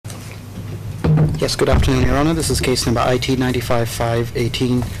Yes, good afternoon, Your Honor. This is case number IT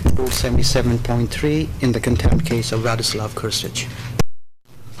 95-518, Rule 77.3 in the contempt case of Radislav Krstić.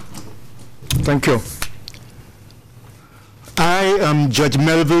 Thank you. I am Judge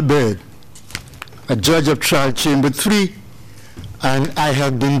Melville Baird, a judge of Trial Chamber 3, and I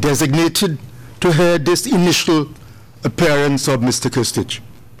have been designated to hear this initial appearance of Mr. Krstić.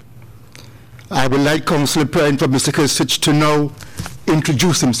 I would like counsel appearing for Mr. Krstić to now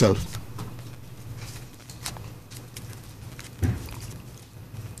introduce himself.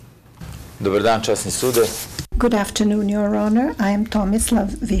 Dobar dan, časni sude. Good afternoon, Your Honor. I am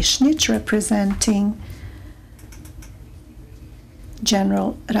Tomislav Višnjić, representing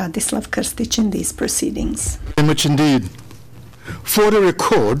General Radislav Krstić in these proceedings. Very much indeed. For the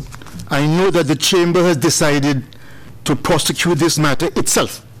record, I know that the Chamber has decided to prosecute this matter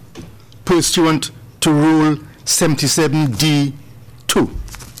itself, pursuant to Rule 77D2.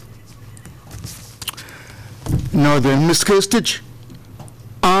 Now then, Ms. Krstić,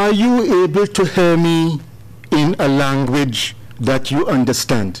 are you able to hear me in a language that you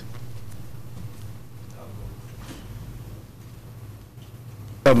understand?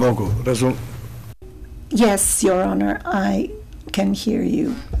 Yes, Your Honor, I can hear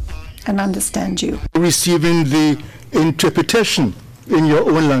you and understand you. Receiving the interpretation in your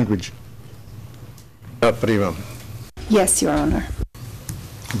own language? Yes, Your Honor.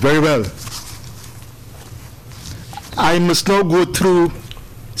 Very well. I must now go through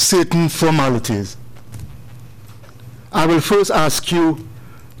certain formalities. I will first ask you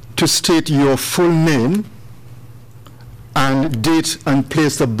to state your full name and date and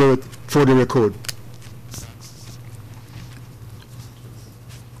place of birth for the record.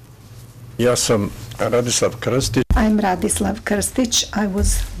 Ja sam Radislav Krstić. I'm Radislav Krstić. I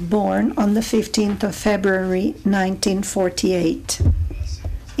was born on the 15th of February 1948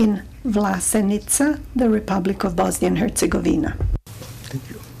 in Vlasenica, the Republic of Bosnia and Herzegovina. Thank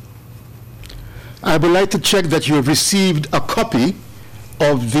you. I would like to check that you have received a copy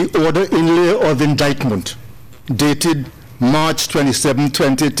of the order in lieu of indictment dated March 27,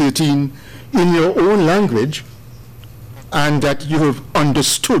 2013 in your own language, and that you have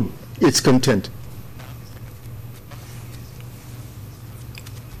understood its content.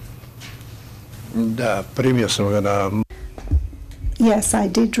 Da, primio sam ga na... Yes, I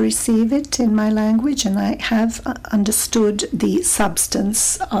did receive it in my language, and I have understood the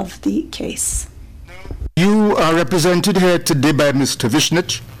substance of the case. You are represented here today by Mr.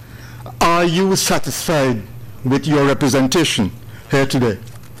 Višnjić. Are you satisfied with your representation here today?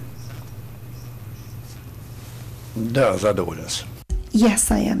 Da, zadovoljan sam.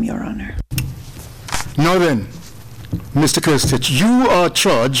 Yes, I am, Your Honor. Now then, Mr. Krstić, you are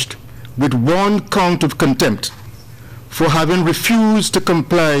charged with one count of contempt for having refused to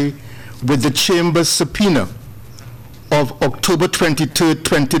comply with the Chamber's subpoena of October 23,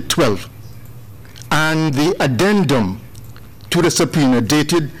 2012, and the addendum to the subpoena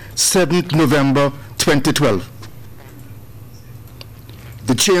dated 7th November 2012.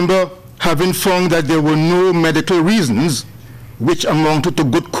 The Chamber, having found that there were no medical reasons which amounted to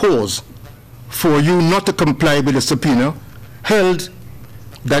good cause for you not to comply with the subpoena, held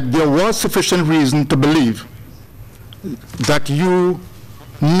that there was sufficient reason to believe that you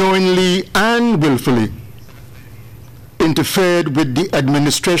knowingly and willfully interfered with the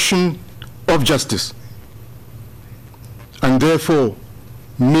administration of justice, and therefore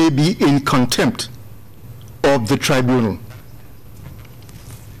may be in contempt of the tribunal.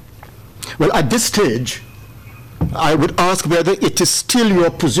 Well, at this stage, I would ask whether it is still your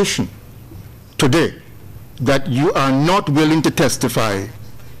position today that you are not willing to testify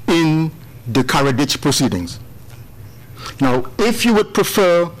in the Krstić proceedings. Now, if you would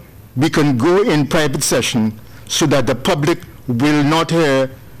prefer, we can go in private session so that the public will not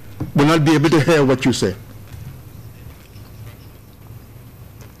be able to hear what you say.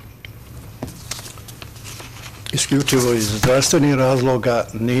 Isključivo iz zdravstvenih razloga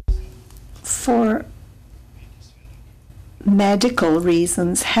ni... For medical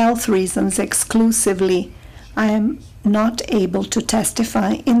reasons, health reasons exclusively, I am not able to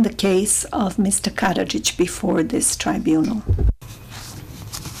testify in the case of Mr. Krstić before this tribunal.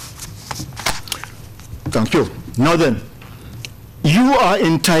 Thank you. Now then, you are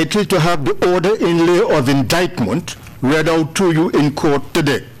entitled to have the order in lieu of indictment read out to you in court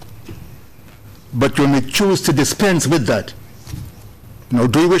today, but you may choose to dispense with that. Now,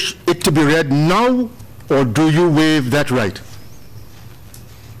 do you wish it to be read now, or do you waive that right?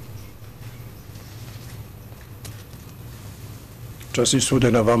 Časni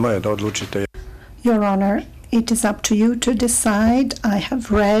sude, na vama je da odlučite. Your Honor, It is up to you to decide. I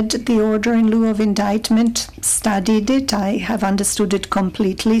have read the order in lieu of indictment, studied it. I have understood it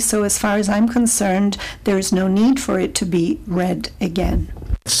completely. So as far as I'm concerned, there is no need for it to be read again.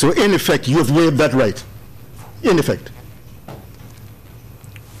 So in effect, you have waived that right. In effect.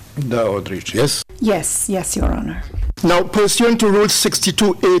 Da, odričem. Yes? Yes, Your Honor. Now, pursuant to Rule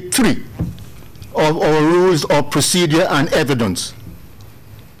 62A3 of our Rules of Procedure and Evidence,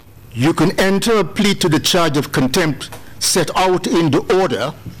 you can enter a plea to the charge of contempt set out in the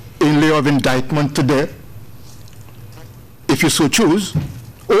order in lieu of indictment today, if you so choose,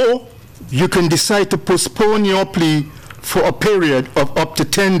 or you can decide to postpone your plea for a period of up to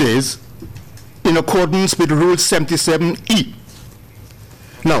 10 days in accordance with Rule 77E.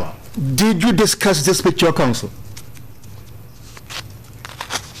 Now, did you discuss this with your counsel?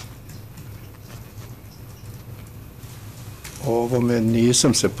 Ovome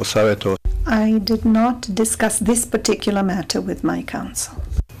nisam se posavjetovao. I did not discuss this particular matter with my counsel.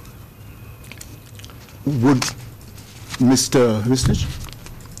 Would Mr. Krstić?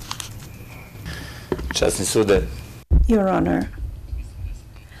 Časni sude, Your Honor,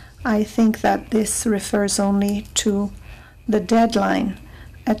 I think that this refers only to the deadline,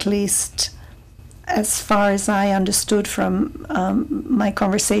 at least as far as I understood from my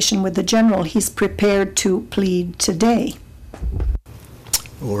conversation with the general. He's prepared to plead today.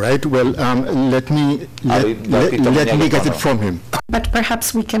 All right, well, let me get it from him. But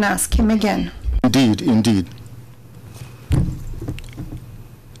perhaps we can ask him again. Indeed.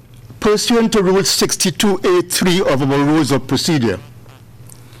 Pursuant to Rule 62A3 of our Rules of Procedure,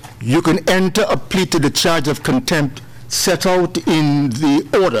 you can enter a plea to the charge of contempt set out in the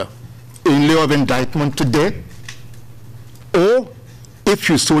order in lieu of indictment today, or if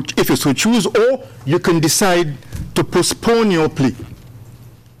you so choose, or you can decide to postpone your plea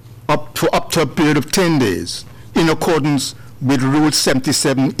up to a period of 10 days in accordance with Rule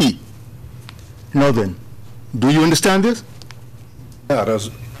 77E. Now then, do you understand this?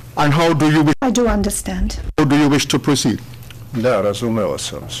 And how do you wish? I do understand. How do you wish to proceed? Da, razumeo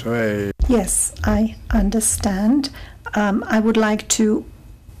sam sve. Yes, I understand. I would like to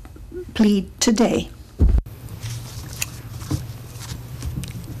plead today.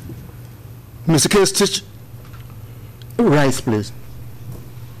 Mr. Krstić, rise, please.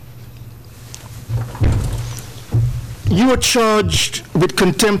 You are charged with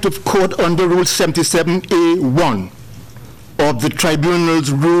contempt of court under Rule 77A1 of the Tribunal's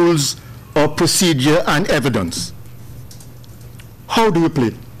Rules of Procedure and Evidence. How do you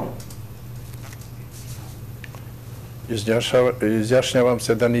plead? Izjašnjavam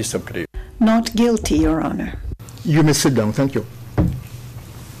se da nisam kriv. Not guilty, Your Honor. You may sit down. Thank you.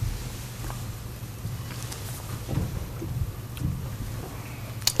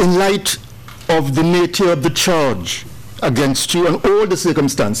 In light of the nature of the charge against you and all the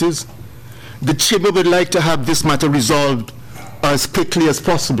circumstances, the Chamber would like to have this matter resolved as quickly as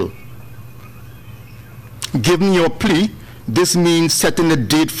possible. Given your plea, this means setting a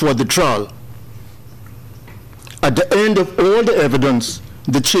date for the trial. At the end of all the evidence,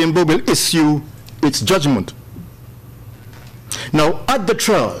 the Chamber will issue its judgment. Now, at the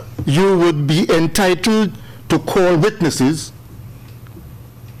trial, you would be entitled to call witnesses,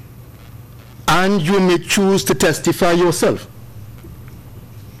 and you may choose to testify yourself.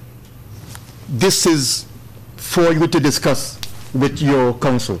 This is for you to discuss with your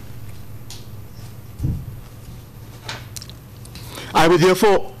counsel. I would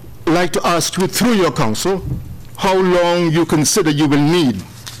therefore like to ask you through your counsel how long you consider you will need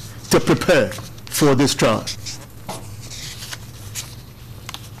to prepare for this trial.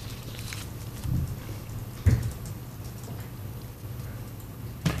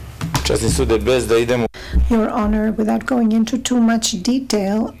 časni sude, bez da idemo Your Honor, without going into too much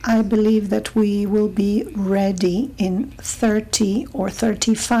detail, I believe that we will be ready in 30 or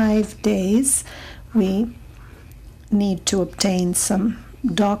 35 days. We need to obtain some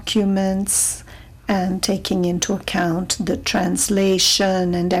documents, and taking into account the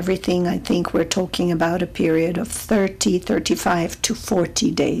translation and everything, I think we're talking about a period of 30, 35 to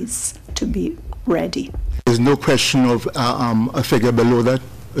 40 days to be ready. There's no question of a figure below that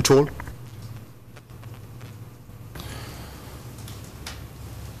at all?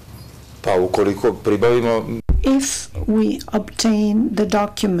 Pa ukoliko pribavimo... If we obtain the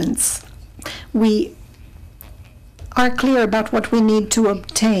documents, we are clear about what we need to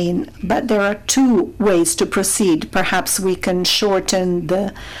obtain, but there are two ways to proceed. Perhaps we can shorten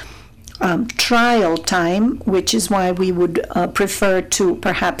the trial time, which is why we would prefer to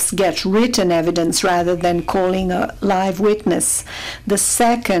perhaps get written evidence rather than calling a live witness. The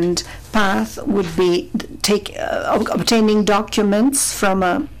second path would be obtaining documents from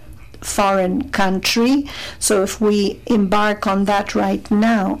a foreign country. So if we embark on that right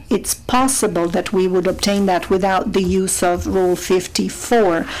now, it's possible that we would obtain that without the use of Rule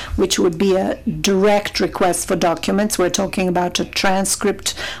 54, which would be a direct request for documents. We're talking about a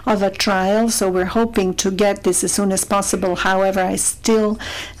transcript of a trial, so we're hoping to get this as soon as possible. However, I still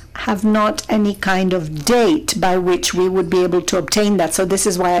have not any kind of date by which we would be able to obtain that. So this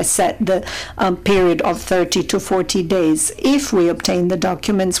is why I set the period of 30 to 40 days. If we obtain the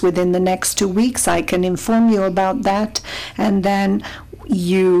documents within the next 2 weeks, I can inform you about that, and then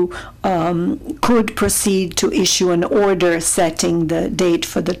you could proceed to issue an order setting the date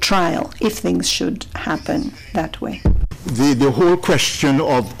for the trial, if things should happen that way. The whole question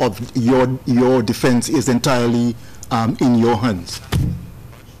of your defense is entirely in your hands.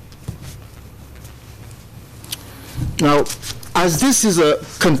 Now, as this is a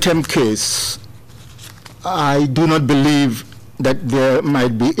contempt case, I do not believe that there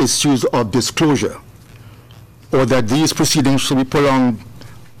might be issues of disclosure or that these proceedings should be prolonged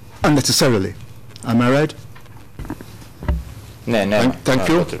unnecessarily. Am I right? Thank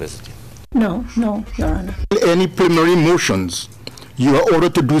you. No, Your Honor. Any preliminary motions, you are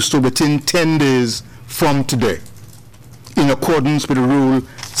ordered to do so within 10 days from today, in accordance with Rule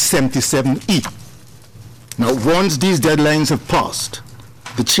 77E. Now, once these deadlines have passed,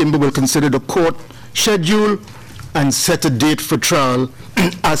 the Chamber will consider the court schedule and set a date for trial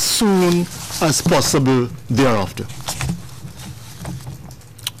as soon as possible thereafter.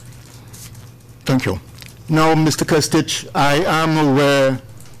 Thank you. Now, Mr. Krstić, I am aware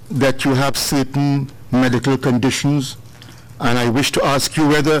that you have certain medical conditions, and I wish to ask you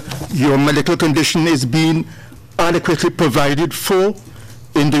whether your medical condition is being adequately provided for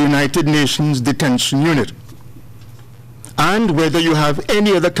in the United Nations detention unit, and whether you have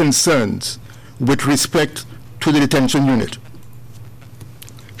any other concerns with respect to the detention unit.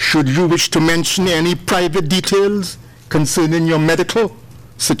 Should you wish to mention any private details concerning your medical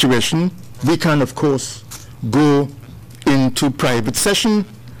situation, we can, of course, go into private session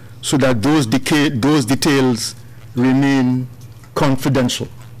so that those details remain confidential.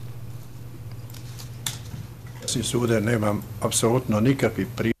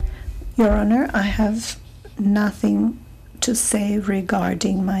 Your Honor, I have nothing to say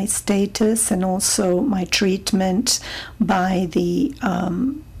regarding my status and also my treatment by the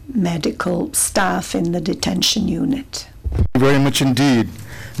medical staff in the detention unit. Very much indeed.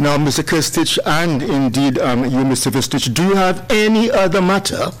 Now, Mr. Krstić, and indeed you, Mr. Krstić, do you have any other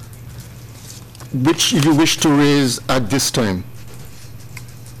matter which you wish to raise at this time?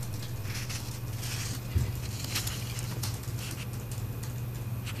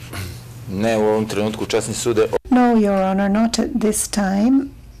 Ne, u ovom trenutku časni sude. No, Your Honor, not at this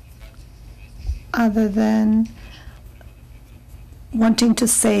time, other than wanting to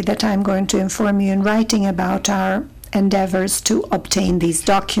say that I'm going to inform you in writing about our endeavors to obtain these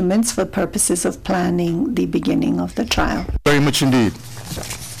documents for purposes of planning the beginning of the trial. Very much indeed.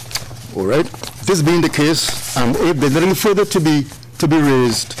 All right. This being the case, if there's nothing further to be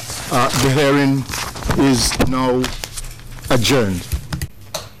raised, the hearing is now adjourned.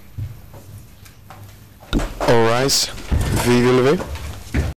 All rise. Vive le lever.